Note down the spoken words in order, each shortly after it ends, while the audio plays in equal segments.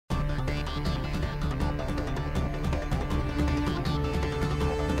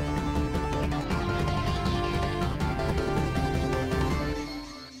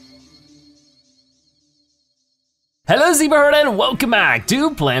Hello Zebra Herd and welcome back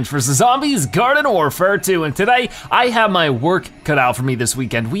to Plants vs. Zombies Garden Warfare 2, and today I have my work cut out for me this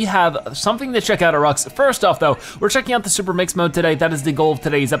weekend. We have something to check out at Rux. First off though, we're checking out the Super Mix mode today. That is the goal of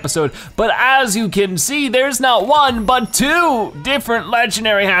today's episode. But as you can see, there's not one, but two different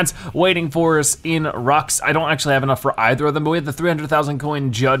legendary hats waiting for us in Rux. I don't actually have enough for either of them, but we have the 300,000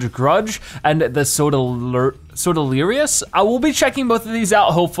 coin Judge Grudge and the Sodalirius. I will be checking both of these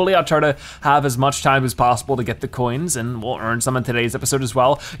out. Hopefully I'll try to have as much time as possible to get the coins, and we'll earn some in today's episode as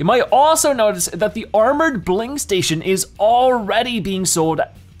well. You might also notice that the armored bling station is already being sold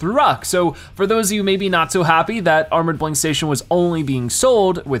through Rux. So for those of you maybe not so happy that armored bling station was only being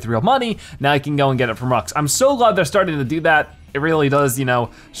sold with real money, now you can go and get it from Rux. I'm so glad they're starting to do that. It really does,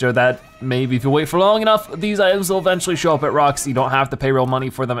 show that maybe if you wait for long enough, these items will eventually show up at Rux. You don't have to pay real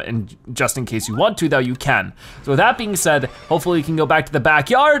money for them, and just in case you want to though, you can. So with that being said, hopefully you can go back to the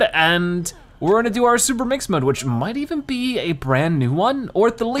backyard and we're gonna do our Super Mix mode, which might even be a brand new one, or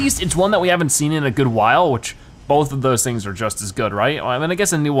at the least, it's one that we haven't seen in a good while, which both of those things are just as good, right? I mean, I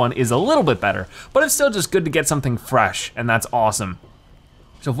guess a new one is a little bit better, but it's still just good to get something fresh, and that's awesome.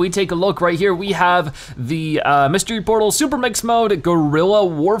 So if we take a look right here, we have the Mystery Portal Super Mix mode, Guerrilla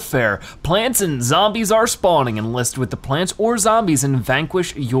Warfare. Plants and zombies are spawning. Enlist with the plants or zombies and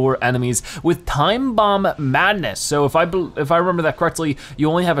vanquish your enemies with Time Bomb Madness. So if I remember that correctly, you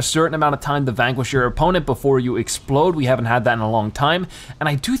only have a certain amount of time to vanquish your opponent before you explode. We haven't had that in a long time. And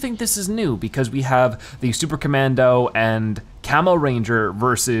I do think this is new because we have the Super Commando and Camo Ranger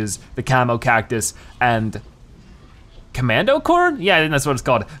versus the Camo Cactus and Commando Corn? Yeah, I think that's what it's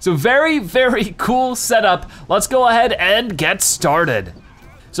called. So very, very cool setup. Let's go ahead and get started.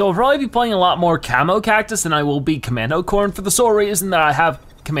 So I'll probably be playing a lot more Camo Cactus than I will be Commando Corn for the sole reason that I have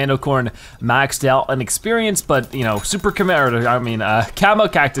Commando Corn maxed out and experience, but Camo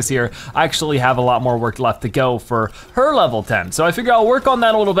Cactus here, I actually have a lot more work left to go for her level 10. So I figure I'll work on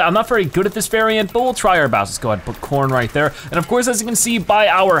that a little bit. I'm not very good at this variant, but we'll try our best. Let's go ahead and put Corn right there. And of course, as you can see by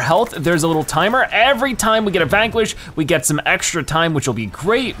our health, there's a little timer. Every time we get a vanquish, we get some extra time, which will be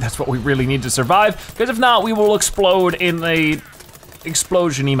great. That's what we really need to survive, because if not, we will explode in a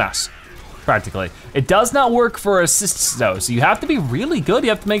explosion-y mess. Practically. It does not work for assists though, so you have to be really good.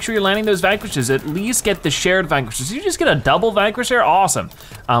 You have to make sure you're landing those vanquishes, at least get the shared vanquishes. You just get a double vanquish here, awesome.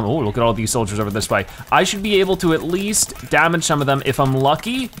 Oh, look at all these soldiers over this way. I should be able to at least damage some of them. If I'm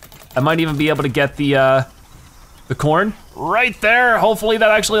lucky, I might even be able to get the corn right there. Hopefully that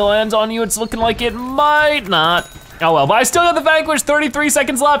actually lands on you. It's looking like it might not. Oh well, but I still got the vanquish, 33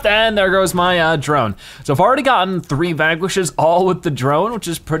 seconds left, and there goes my drone. So I've already gotten 3 vanquishes, all with the drone, which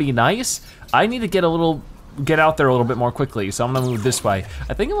is pretty nice. I need to get out there a little bit more quickly, so I'm gonna move this way.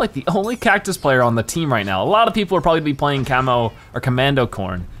 I think I'm like the only cactus player on the team right now. A lot of people are probably be playing Camo or Commando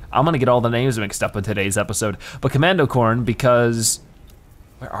Corn. I'm gonna get all the names mixed up in today's episode, but Commando Corn, because,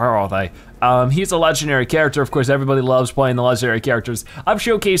 where are all they? He's a legendary character. Of course, everybody loves playing the legendary characters. I've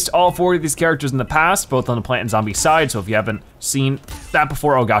showcased all 4 of these characters in the past, both on the plant and zombie side, so if you haven't seen that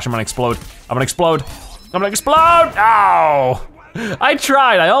before, oh gosh, I'm gonna explode. I'm gonna explode. I'm gonna explode! Ow! I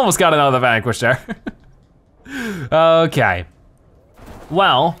tried, I almost got another vanquish there. Okay.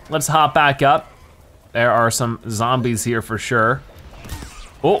 Well, let's hop back up. There are some zombies here for sure.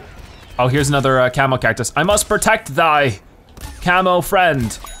 Oh, here's another Camo Cactus. I must protect thy camo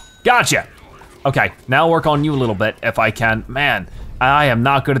friend. Gotcha. Okay, now work on you a little bit if I can. Man, I am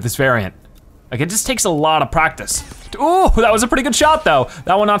not good at this variant. Like, it just takes a lot of practice. Ooh, that was a pretty good shot though.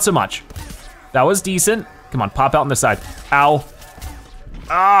 That one, not so much. That was decent. Come on, pop out on this side. Ow.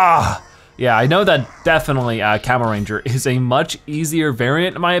 Ah. Yeah, I know that definitely Camo Ranger is a much easier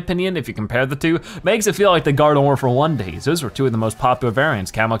variant in my opinion. If you compare the two, makes it feel like the Garden Warfare 1 days. Those were 2 of the most popular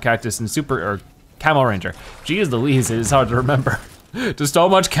variants, Camo Cactus and Camo Ranger. Jeez Louise, it is hard to remember. Just so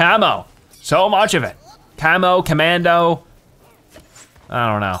much camo, so much of it. Camo, Commando,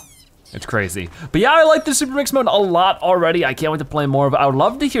 I don't know. It's crazy. But yeah, I like the Super Mix mode a lot already. I can't wait to play more of it. I would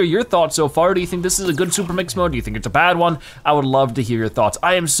love to hear your thoughts so far. Do you think this is a good Super Mix mode? Do you think it's a bad one? I would love to hear your thoughts.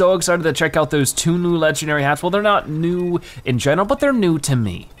 I am so excited to check out those 2 new legendary hats. Well, they're not new in general, but they're new to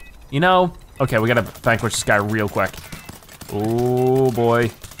me. Okay, we gotta vanquish this guy real quick. Oh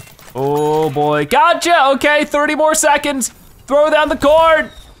boy. Oh boy, gotcha, okay, 30 more seconds. Throw down the corn.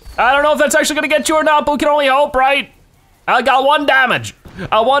 I don't know if that's actually gonna get you or not, but we can only hope, right? I got 1 damage.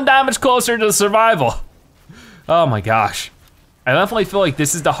 1 damage closer to survival. Oh my gosh. I definitely feel like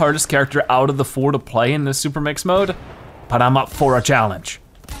this is the hardest character out of the 4 to play in this Super Mix mode, but I'm up for a challenge,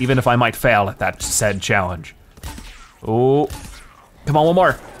 even if I might fail at that said challenge. Oh, come on, 1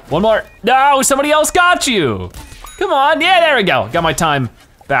 more. 1 more. No, somebody else got you. Come on, yeah, there we go. Got my time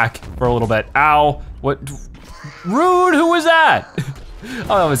back for a little bit. Ow, what? Rude, who was that?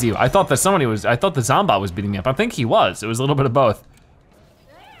 Oh, that was you. I thought the Zombot was beating me up. I think he was. It was a little bit of both.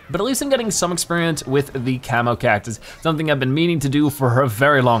 But at least I'm getting some experience with the camo cactus, something I've been meaning to do for a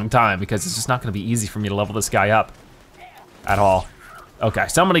very long time because it's just not gonna be easy for me to level this guy up at all. Okay,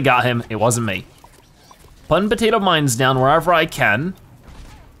 somebody got him, it wasn't me. Putting potato mines down wherever I can.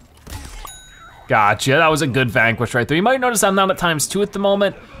 Gotcha, that was a good vanquish right there. You might notice I'm not at ×2 at the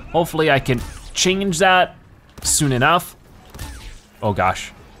moment. Hopefully I can change that soon enough. Oh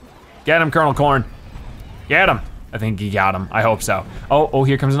gosh. Get him, Colonel Corn. Get him. I think he got him, I hope so. Oh,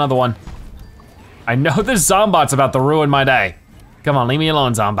 here comes another one. I know this Zombot's about to ruin my day. Come on, leave me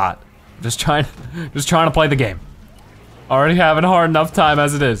alone, Zombot. Just trying to play the game. Already having a hard enough time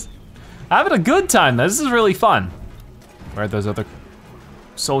as it is. Having a good time, this is really fun. Where are those other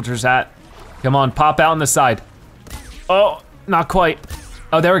soldiers at? Come on, pop out on the side. Oh, not quite.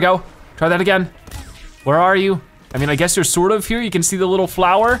 Oh, there we go. Try that again. Where are you? I mean, I guess you're sort of here. You can see the little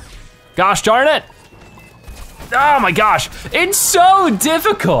flower. Gosh darn it. Oh my gosh, it's so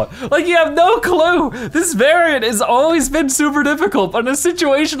difficult. Like you have no clue. This variant has always been super difficult, but in a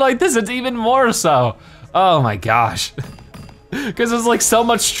situation like this, it's even more so. Oh my gosh. Because there's like so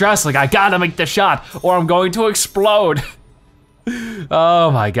much stress, like I gotta make the shot or I'm going to explode.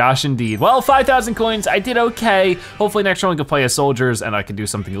 Oh my gosh, indeed. Well, 5,000 coins, I did okay. Hopefully next round we can play as soldiers and I can do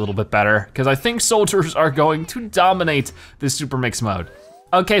something a little bit better because I think soldiers are going to dominate this super mix mode.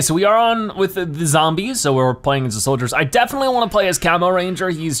 Okay, so we are on with the zombies, so we're playing as the soldiers. I definitely wanna play as Camo Ranger.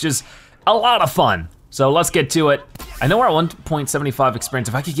 He's just a lot of fun. So let's get to it. I know we're at 1.75 experience.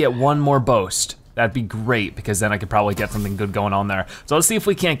 If I could get one more boast, that'd be great because then I could probably get something good going on there. So let's see if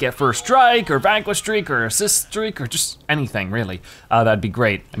we can't get first strike or vanquish streak or assist streak or just anything really. That'd be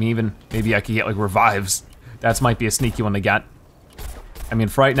great. I mean, even maybe I could get like revives. That might be a sneaky one to get. I mean,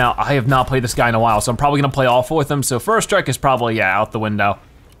 for right now, I have not played this guy in a while, so I'm probably gonna play awful with him. So first strike is probably, yeah, out the window.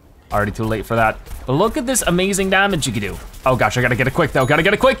 Already too late for that. But look at this amazing damage you can do. Oh gosh, I gotta get it quick though, gotta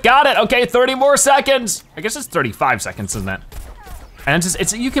get it quick, got it, okay, 30 more seconds. I guess it's 35 seconds, isn't it?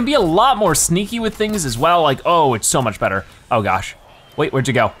 And you can be a lot more sneaky with things as well, like, oh, it's so much better. Oh gosh, wait, where'd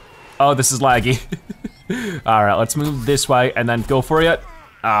you go? Oh, this is laggy. All right, let's move this way and then go for it.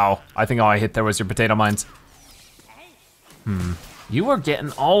 Oh, I think all I hit there was your potato mines. You are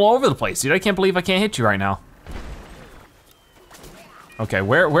getting all over the place, dude. I can't believe I can't hit you right now. Okay,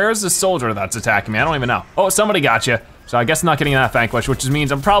 where is the soldier that's attacking me? I don't even know. Oh, somebody got you. So I guess I'm not getting that vanquish, which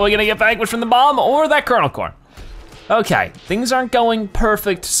means I'm probably gonna get vanquished from the bomb or that Colonel Corn. Okay, things aren't going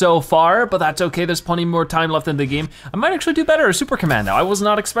perfect so far, but that's okay. There's plenty more time left in the game. I might actually do better as Super Commando. I was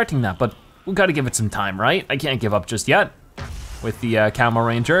not expecting that, but we gotta give it some time, right? I can't give up just yet with the Camo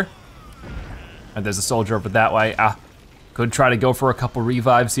Ranger. And there's a soldier over that way. Could try to go for a couple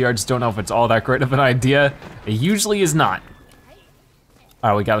revives here. I just don't know if it's all that great of an idea. It usually is not. All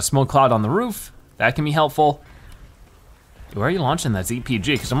right, we got a smoke cloud on the roof. That can be helpful. Where are you launching that ZPG?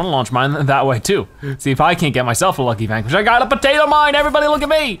 Because I'm gonna launch mine that way too. See if I can't get myself a lucky vanquish. I got a potato mine, everybody look at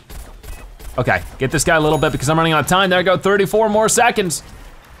me. Okay, get this guy a little bit because I'm running out of time. There I go, 34 more seconds.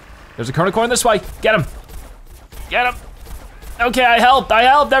 There's a Colonel Corn this way. Get him, get him. Okay, I helped,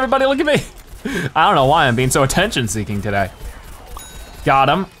 everybody look at me. I don't know why I'm being so attention seeking today. Got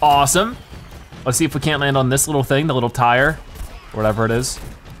him, awesome. Let's see if we can't land on this little thing, the little tire, whatever it is.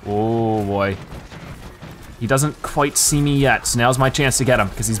 Oh boy. He doesn't quite see me yet, so now's my chance to get him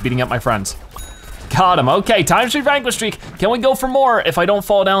because he's beating up my friends. Got him, okay, time streak, vanquish streak. Can we go for more if I don't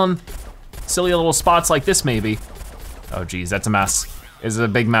fall down silly little spots like this maybe? Oh geez, that's a mess. This is a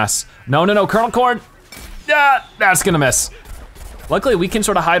big mess. No, Colonel Corn. Yeah, that's gonna miss. Luckily, we can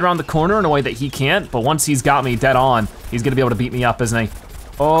sort of hide around the corner in a way that he can't, but once he's got me dead on, he's gonna be able to beat me up, isn't he?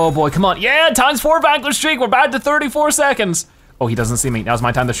 Oh boy, come on. Yeah, ×4 vanquish streak, we're back to 34 seconds. Oh, he doesn't see me. Now's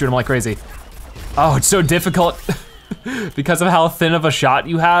my time to shoot him like crazy. Oh, it's so difficult because of how thin of a shot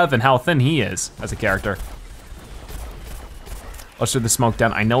you have and how thin he is as a character. Let's shoot the smoke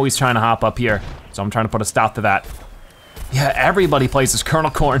down. I know he's trying to hop up here, so I'm trying to put a stop to that. Yeah, everybody plays as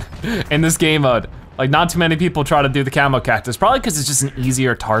Colonel Corn in this game mode. Like, not too many people try to do the camo cactus, probably because it's just an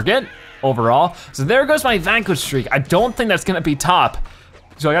easier target overall. So there goes my vanquish streak. I don't think that's gonna be top.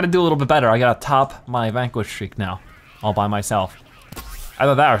 So I gotta do a little bit better. I gotta top my vanquish streak now, all by myself.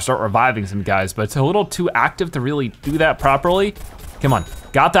 Either that or start reviving some guys, but it's a little too active to really do that properly. Come on,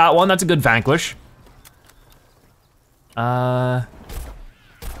 got that one, that's a good vanquish. Nice,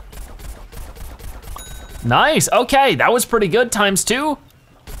 okay, that was pretty good, ×2.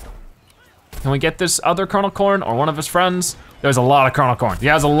 Can we get this other Colonel Corn or one of his friends? There's a lot of Colonel Corn. He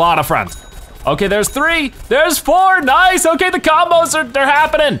has a lot of friends. Okay, there's 3, there's 4, nice. Okay, the combos they're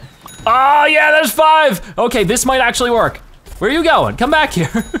happening. Oh yeah, there's 5. Okay, this might actually work. Where are you going? Come back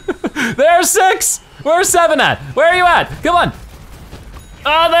here. There's 6. Where's 7 at? Where are you at? Come on.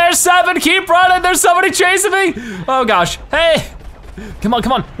 Oh, there's 7, keep running. There's somebody chasing me. Oh gosh, hey. Come on,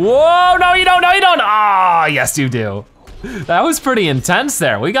 come on. Whoa, no you don't, no you don't. Ah, yes you do. That was pretty intense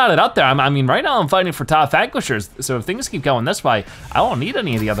there. We got it up there. I mean, right now I'm fighting for top vanquishers, so if things keep going this way, I won't need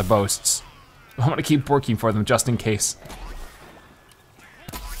any of the other boasts. I'm gonna keep working for them just in case.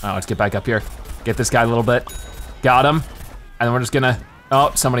 Oh, let's get back up here. Get this guy a little bit. Got him. And then we're just gonna,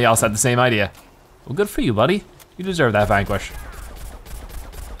 oh, somebody else had the same idea. Well, good for you, buddy. You deserve that vanquish.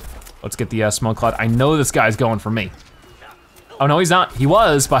 Let's get the smoke cloud. I know this guy's going for me. Oh no, he's not. He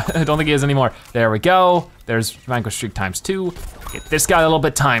was, but I don't think he is anymore. There we go. There's vanquish streak ×2. Get this guy a little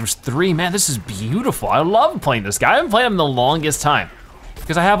bit ×3. Man, this is beautiful. I love playing this guy. I haven't played him the longest time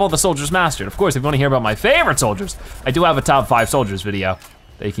because I have all the soldiers mastered. Of course, if you wanna hear about my favorite soldiers, I do have a top 5 soldiers video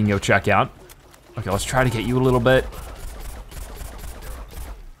that you can go check out. Okay, let's try to get you a little bit.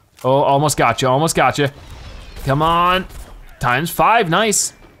 Oh, almost got you, almost got you. Come on, ×5,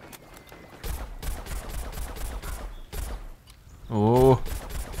 nice. Oh,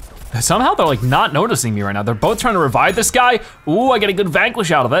 somehow they're like not noticing me right now. They're both trying to revive this guy. Ooh, I get a good vanquish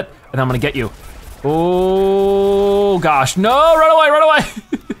out of it, and I'm gonna get you. Oh gosh, no, run away, run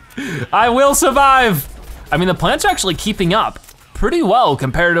away. I will survive. I mean, the plant's actually keeping up pretty well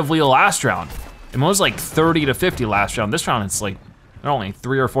comparatively to last round. It was like 30 to 50 last round. This round, it's like, they're only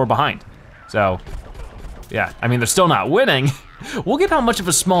 3 or 4 behind. So, yeah, I mean, they're still not winning. Look at how much of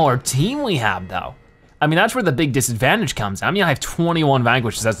a smaller team we have though. I mean, that's where the big disadvantage comes. I mean, I have 21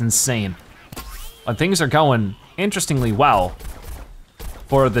 vanquishes, that's insane. And things are going interestingly well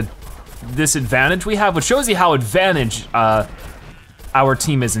for the disadvantage we have, which shows you how advantaged our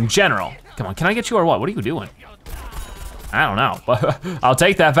team is in general. Come on, can I get you or what? What are you doing? I don't know, but I'll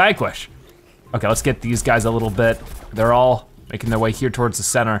take that vanquish. Okay, let's get these guys a little bit. They're all making their way here towards the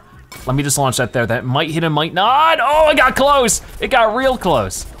center. Let me just launch that there. That might hit him, might not. Oh, it got close. It got real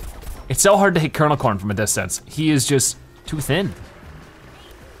close. It's so hard to hit Kernel Corn from a distance. He is just too thin.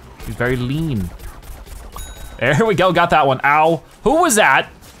 He's very lean. There we go, got that one. Ow. Who was that?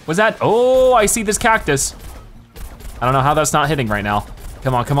 Was that, oh, I see this cactus. I don't know how that's not hitting right now.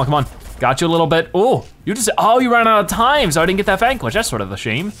 Come on, come on, come on. Got you a little bit. Oh, you ran out of time, so I didn't get that vanquish. That's sort of a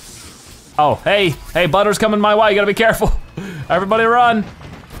shame. Oh, hey, Butter's coming my way. You gotta be careful. Everybody run.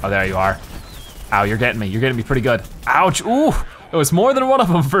 Oh, there you are. Ow, you're getting me pretty good. Ouch, ooh, it was more than one of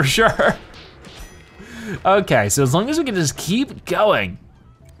them for sure. Okay, so as long as we can just keep going,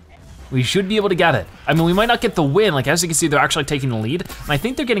 we should be able to get it. I mean, we might not get the win. Like, as you can see, they're actually taking the lead. And I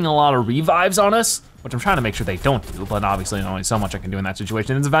think they're getting a lot of revives on us, which I'm trying to make sure they don't do, but obviously there's only so much I can do in that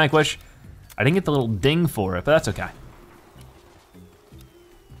situation. It's a vanquish. I didn't get the little ding for it, but that's okay.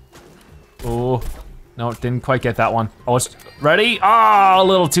 Oh, no, didn't quite get that one. Oh, it's ready? Oh, a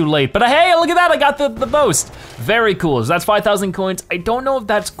little too late. But hey, look at that, I got the boast. Very cool, so that's 5,000 coins. I don't know if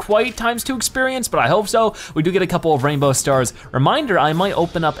that's quite ×2 experience, but I hope so. We do get a couple of rainbow stars. Reminder, I might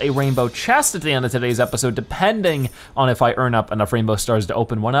open up a rainbow chest at the end of today's episode, depending on if I earn up enough rainbow stars to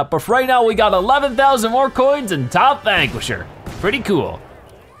open one up. But for right now, we got 11,000 more coins and top vanquisher. Pretty cool.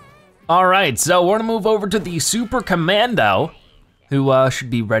 All right, so we're gonna move over to the Super Commando, who should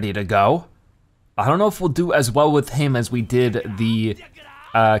be ready to go. I don't know if we'll do as well with him as we did the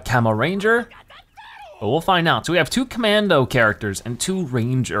Camo Ranger, but we'll find out. So we have 2 Commando characters and 2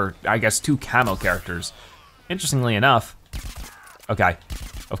 Ranger, I guess 2 Camo characters. Interestingly enough, okay,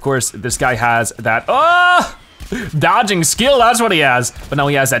 of course this guy has that, dodging skill, that's what he has. But now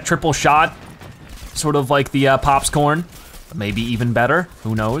he has that triple shot, sort of like the Pops Corn, maybe even better,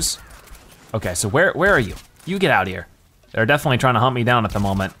 who knows? Okay, so where are you? You get out of here. They're definitely trying to hunt me down at the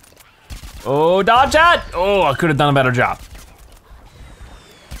moment. Oh, dodge that! Oh, I could have done a better job.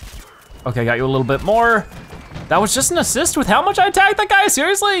 Okay, got you a little bit more. That was just an assist with how much I attacked that guy,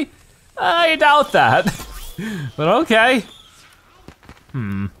 seriously? I doubt that, but okay.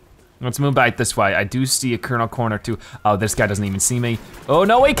 Let's move back this way. I do see a Kernel Corn or 2. Oh, this guy doesn't even see me. Oh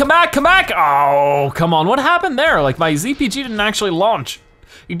no, wait, come back, come back! Oh, come on, what happened there? Like my ZPG didn't actually launch.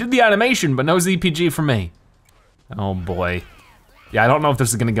 He did the animation, but no ZPG for me. Oh boy. Yeah, I don't know if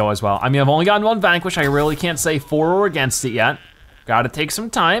this is gonna go as well. I mean, I've only gotten 1 vanquish. I really can't say for or against it yet. Gotta take some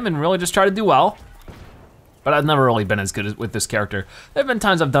time and really just try to do well. But I've never really been as good with this character. There've been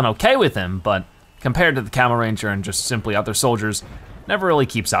times I've done okay with him, but compared to the Camo Ranger and just simply other soldiers, never really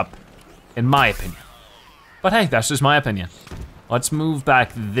keeps up, in my opinion. But hey, that's just my opinion. Let's move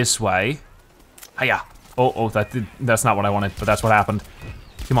back this way. Hiya. Oh, that's not what I wanted, but that's what happened.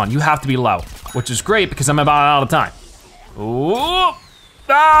 Come on, you have to be low, which is great because I'm about out of time. Ooh,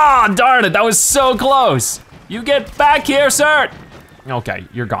 Ah, darn it, that was so close. You get back here, sir. Okay,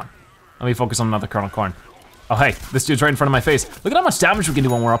 you're gone. Let me focus on another Kernel Corn. Oh, hey, this dude's right in front of my face. Look at how much damage we can do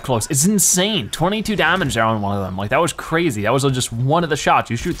when we're up close. It's insane, 22 damage there on one of them. Like, that was crazy. That was just one of the shots.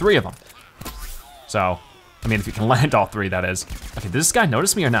 You shoot 3 of them. So, I mean, if you can land all 3, that is. Okay, does this guy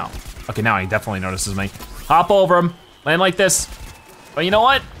notice me or no? Okay, now he definitely notices me. Hop over him, land like this. But you know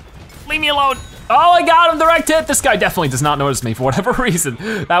what? Leave me alone. Oh, I got him, direct hit. This guy definitely does not notice me for whatever reason.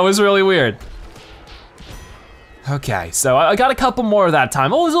 That was really weird. Okay, so I got a couple more that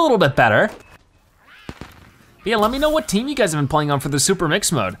time. It was a little bit better. Yeah, let me know what team you guys have been playing on for the Super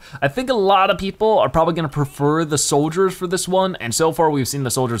Mix mode. I think a lot of people are probably gonna prefer the soldiers for this one, and so far we've seen the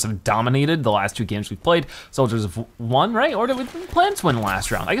soldiers have dominated the last 2 games we've played. Soldiers have won, right? Or did the plants win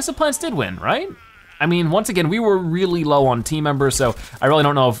last round? I guess the plants did win, right? I mean, once again, we were really low on team members, so I really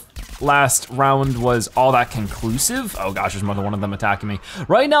don't know if last round was all that conclusive. Oh gosh, there's more than one of them attacking me.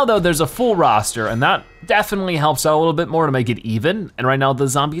 Right now though, there's a full roster, and that definitely helps out a little bit more to make it even. And right now the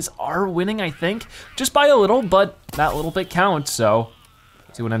zombies are winning, I think, just by a little, but that little bit counts, so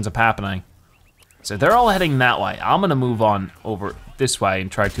let's see what ends up happening. So they're all heading that way. I'm gonna move on over this way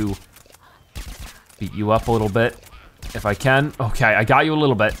and try to beat you up a little bit, if I can. Okay, I got you a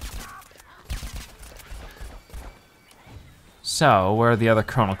little bit. So, where are the other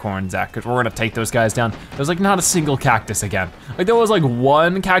Kernel Corns at? Because we're gonna take those guys down. There's like not a single cactus again. Like there was like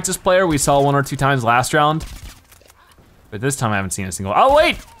one cactus player we saw 1 or 2 times last round. But this time I haven't seen a single, oh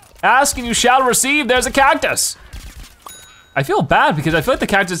wait! Ask and you shall receive, there's a cactus! I feel bad because I feel like the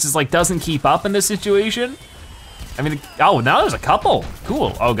cactus is like doesn't keep up in this situation. I mean, oh, now there's a couple.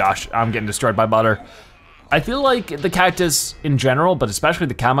 Cool, oh gosh, I'm getting destroyed by butter. I feel like the cactus in general, but especially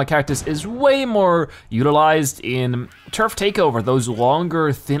the camo cactus, is way more utilized in Turf Takeover, those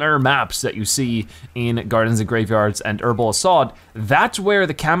longer, thinner maps that you see in Gardens and Graveyards and Herbal Assault. That's where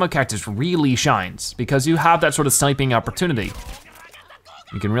the camo cactus really shines, because you have that sort of sniping opportunity.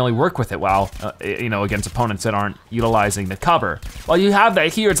 You can really work with it while, you know, against opponents that aren't utilizing the cover. While you have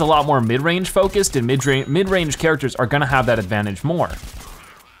that here, it's a lot more mid-range focused, and mid-range characters are gonna have that advantage more.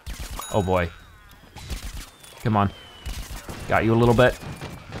 Oh boy. Come on, got you a little bit.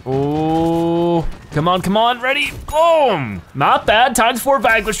 Oh, come on, ready, boom! Not bad, ×4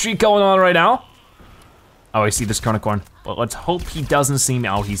 vanquish streak going on right now. Oh, I see this Kernel Corn. Well, let's hope he doesn't see me.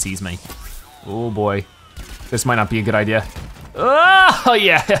 Oh, he sees me. Oh boy, this might not be a good idea. Oh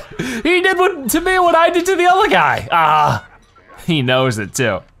yeah, he did to me what I did to the other guy. Ah, he knows it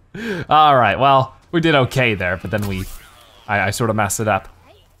too. All right, well, we did okay there, but then I sort of messed it up.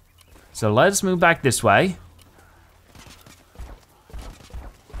 So let's move back this way.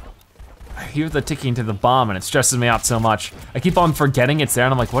 I hear the ticking to the bomb and it stresses me out so much. I keep on forgetting it's there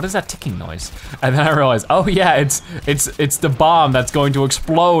and I'm like, what is that ticking noise? And then I realize, oh yeah, it's the bomb that's going to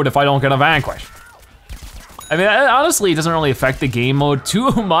explode if I don't get a vanquish. I mean, honestly, it doesn't really affect the game mode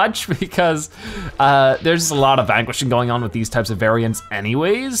too much because there's just a lot of vanquishing going on with these types of variants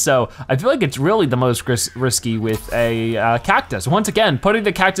anyways, so I feel like it's really the most risky with a cactus. Once again, putting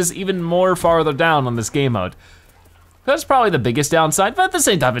the cactus even more farther down on this game mode. That's probably the biggest downside, but at the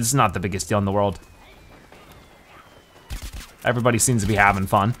same time, it's not the biggest deal in the world. Everybody seems to be having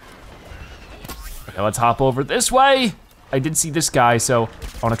fun. Okay, let's hop over this way. I did see this guy, so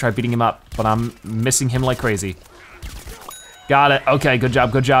I wanna try beating him up, but I'm missing him like crazy. Got it, okay, good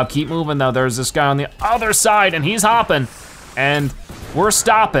job. Keep moving though, there's this guy on the other side and he's hopping. And we're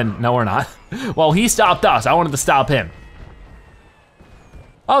stopping, no we're not. Well, he stopped us, I wanted to stop him.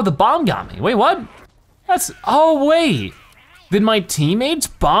 Oh, the bomb got me, wait, what? Oh wait, did my teammate's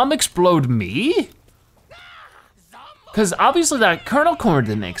bomb explode me? Cause obviously that Kernel Corn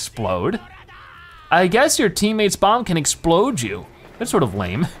didn't explode. I guess your teammate's bomb can explode you. That's sort of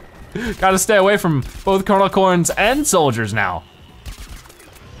lame. Gotta stay away from both Kernel Corns and soldiers now.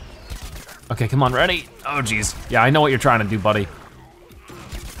 Okay, come on, ready? Oh geez, yeah, I know what you're trying to do, buddy.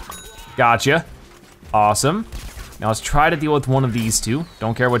 Gotcha, awesome. Now let's try to deal with one of these two.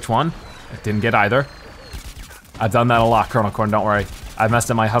 Don't care which one, I didn't get either. I've done that a lot, Kernel Corn, don't worry. I've messed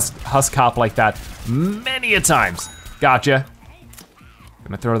up my husk hop like that many a times. Gotcha.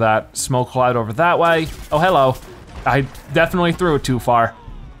 Gonna throw that smoke cloud over that way. Oh, hello. I definitely threw it too far.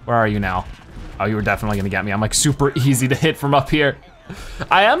 Where are you now? Oh, you were definitely gonna get me. I'm like super easy to hit from up here.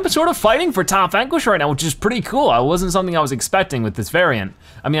 I am sort of fighting for top vanquish right now, which is pretty cool. It wasn't something I was expecting with this variant.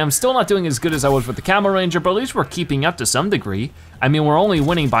 I mean, I'm still not doing as good as I was with the Camo Ranger, but at least we're keeping up to some degree. I mean, we're only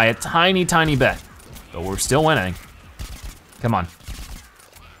winning by a tiny, tiny bit. But we're still winning. Come on.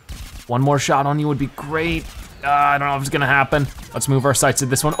 One more shot on you would be great. I don't know if it's gonna happen. Let's move our sights to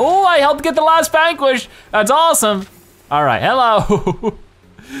this one. Oh, I helped get the last vanquish. That's awesome. All right, hello.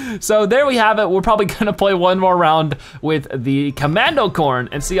 So there we have it. We're probably gonna play one more round with the Commando Corn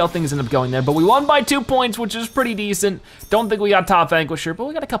and see how things end up going there. But we won by 2 points, which is pretty decent. Don't think we got top Vanquisher, but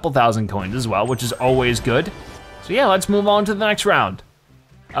we got a couple thousand coins as well, which is always good. So yeah, let's move on to the next round.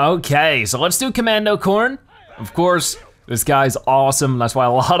 Okay, so let's do Commando Corn. Of course, this guy's awesome. That's why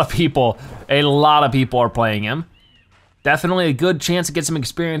a lot of people are playing him. Definitely a good chance to get some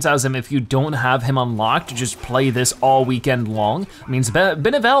experience out of him if you don't have him unlocked. Just play this all weekend long. I mean, it's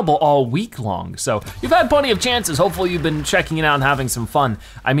been available all week long, so you've had plenty of chances. Hopefully you've been checking it out and having some fun.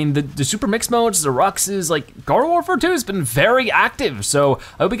 I mean, the super mix modes, the Ruxes, like Garden Warfare 2 has been very active, so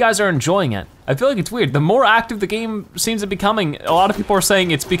I hope you guys are enjoying it. I feel like it's weird. The more active the game seems to be becoming, a lot of people are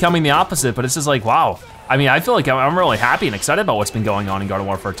saying it's becoming the opposite, but it's just like, wow. I mean, I feel like I'm really happy and excited about what's been going on in Garden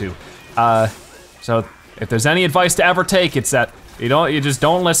Warfare 2. So if there's any advice to ever take, it's that you just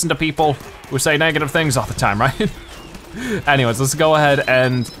don't listen to people who say negative things all the time, right? Anyways, let's go ahead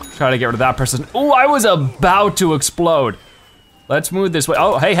and try to get rid of that person. Oh, I was about to explode. Let's move this way.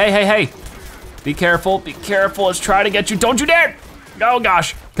 Oh, hey. Be careful, let's try to get you, don't you dare! Oh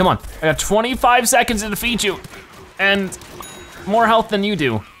gosh, come on. I got 25 seconds to defeat you. And more health than you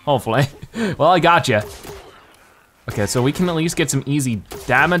do, hopefully. Well, I got you. Okay, so we can at least get some easy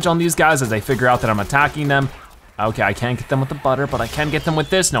damage on these guys as they figure out that I'm attacking them. Okay, I can't get them with the butter, but I can get them with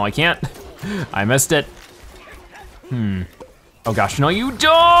this. No, I can't. I missed it. Oh gosh, no you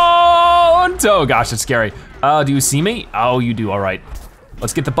don't! Oh gosh, it's scary. Do you see me? Oh, you do, all right.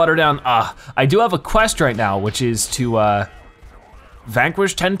 Let's get the butter down. I do have a quest right now, which is to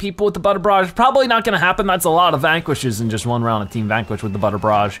vanquish 10 people with the butter barrage. Probably not gonna happen. That's a lot of vanquishes in just one round of team vanquish with the butter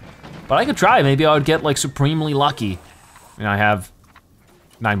barrage. But I could try, maybe I would get like supremely lucky. And I have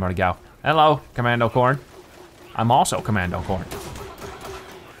 9 more to go. Hello, Commando Corn. I'm also Commando Corn.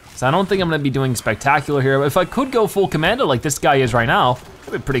 So I don't think I'm gonna be doing spectacular here. If I could go full commando like this guy is right now,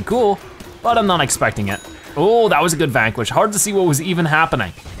 that'd be pretty cool, but I'm not expecting it. Oh, that was a good vanquish. Hard to see what was even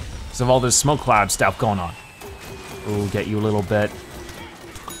happening because of all this smoke cloud stuff going on. Oh, get you a little bit.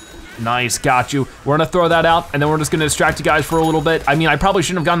 Nice, got you. We're gonna throw that out and then we're just gonna distract you guys for a little bit. I mean, I probably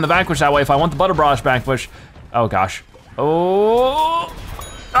shouldn't have gotten the vanquish that way if I want the butter barrage vanquish. Oh gosh. Oh,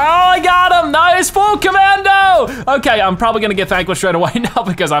 I got him, nice, full commando! Okay, I'm probably gonna get vanquished right away now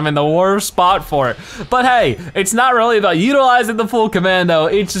because I'm in the worst spot for it. But hey, it's not really about utilizing the full commando,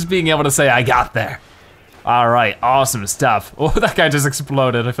 it's just being able to say I got there. All right, awesome stuff. Oh, that guy just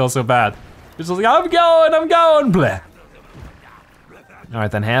exploded, I feel so bad. He's just like, I'm going, bleh. All right,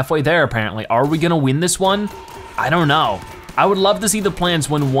 then halfway there apparently. Are we gonna win this one? I don't know. I would love to see the plans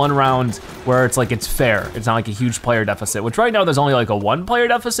win one round where it's like it's fair. It's not like a huge player deficit, which right now there's only like a 1 player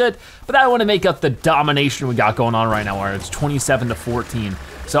deficit, but I wanna make up the domination we got going on right now where it's 27-14.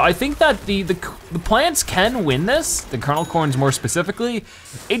 So I think that the plants can win this, the Colonel Corns more specifically.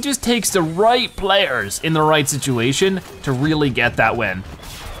 It just takes the right players in the right situation to really get that win.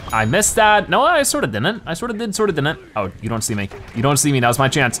 I missed that. No, I sort of didn't. I sort of did, sort of didn't. Oh, you don't see me. You don't see me, now's my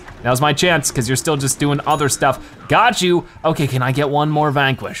chance. Now's my chance, because you're still just doing other stuff. Got you. Okay, can I get one more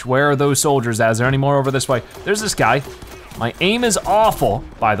vanquish? Where are those soldiers at? Is there any more over this way? There's this guy. My aim is awful,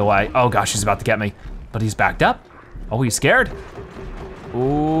 by the way. Oh gosh, he's about to get me. But he's backed up. Oh, he's scared.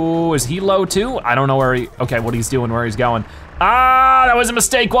 Ooh, is he low too? I don't know where okay, what he's doing, where he's going. Ah, that was a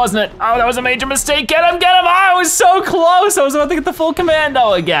mistake, wasn't it? Oh, that was a major mistake. Get him, get him. Oh, I was so close. I was about to get the full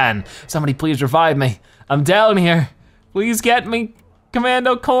commando again. Somebody please revive me. I'm down here. Please get me.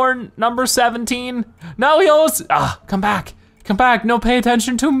 Commando Corn, number 17. No, he almost, come back. Come back, no, pay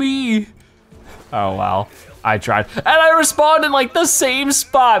attention to me. Oh, well, I tried. And I respawned in like the same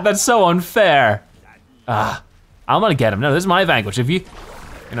spot. That's so unfair. I'm gonna get him. No, this is my vanquish. If you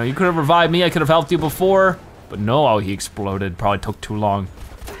know, you could have revived me. I could have helped you before. But no, oh, he exploded, probably took too long.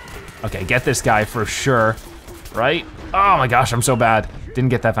 Okay, get this guy for sure, right? Oh my gosh, I'm so bad. Didn't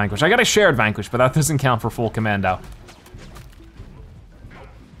get that vanquish. I got a shared vanquish, but that doesn't count for full commando.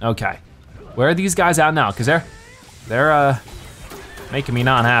 Okay, where are these guys at now? Cause they're making me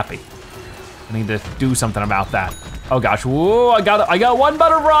not happy. I need to do something about that. Oh gosh, whoa, I got 1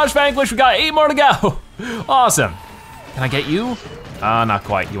 butter barrage vanquish, we got 8 more to go. Awesome. Can I get you? Not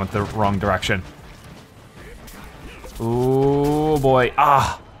quite, you went the wrong direction. Oh boy,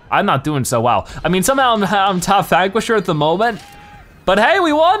 I'm not doing so well. I mean, somehow I'm top vanquisher at the moment, but hey,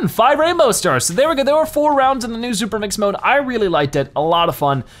 we won 5 rainbow stars. So there we go, there were 4 rounds in the new Super Mix mode. I really liked it, a lot of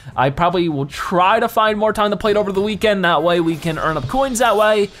fun. I probably will try to find more time to play it over the weekend. That way we can earn up coins that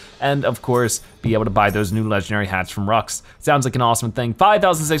way. And of course, be able to buy those new legendary hats from Rux. Sounds like an awesome thing.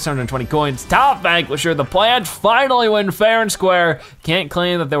 5,620 coins, top vanquisher. The plans finally win fair and square. Can't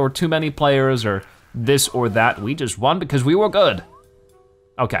claim that there were too many players or this or that. We just won because we were good.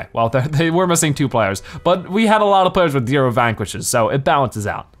 Okay, well, they were missing 2 players, but we had a lot of players with 0 vanquishes, so it balances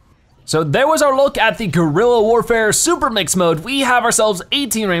out. So there was our look at the Guerrilla Warfare Super Mix mode. We have ourselves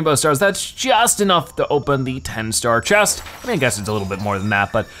 18 rainbow stars. That's just enough to open the 10-star chest. I mean, I guess it's a little bit more than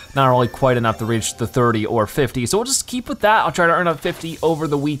that, but not really quite enough to reach the 30 or 50. So we'll just keep with that. I'll try to earn up 50 over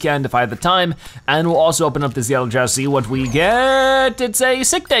the weekend if I have the time. And we'll also open up this yellow chest, see what we get. It's a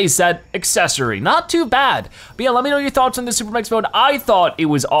sick day set accessory, not too bad. But yeah, let me know your thoughts on the Super Mix mode. I thought it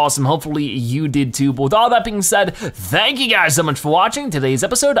was awesome. Hopefully you did too. But with all that being said, thank you guys so much for watching today's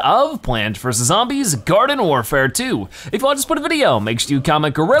episode of Plants vs. Zombies Garden Warfare 2. If you want to put a video, make sure you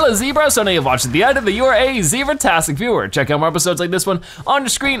comment Gorilla Zebra so now you've watched the end of the you are a Zebra-tastic viewer. Check out more episodes like this one on your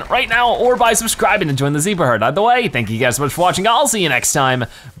screen right now or by subscribing to join the Zebra Herd. Either way, thank you guys so much for watching. I'll see you next time.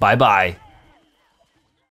 Bye-bye.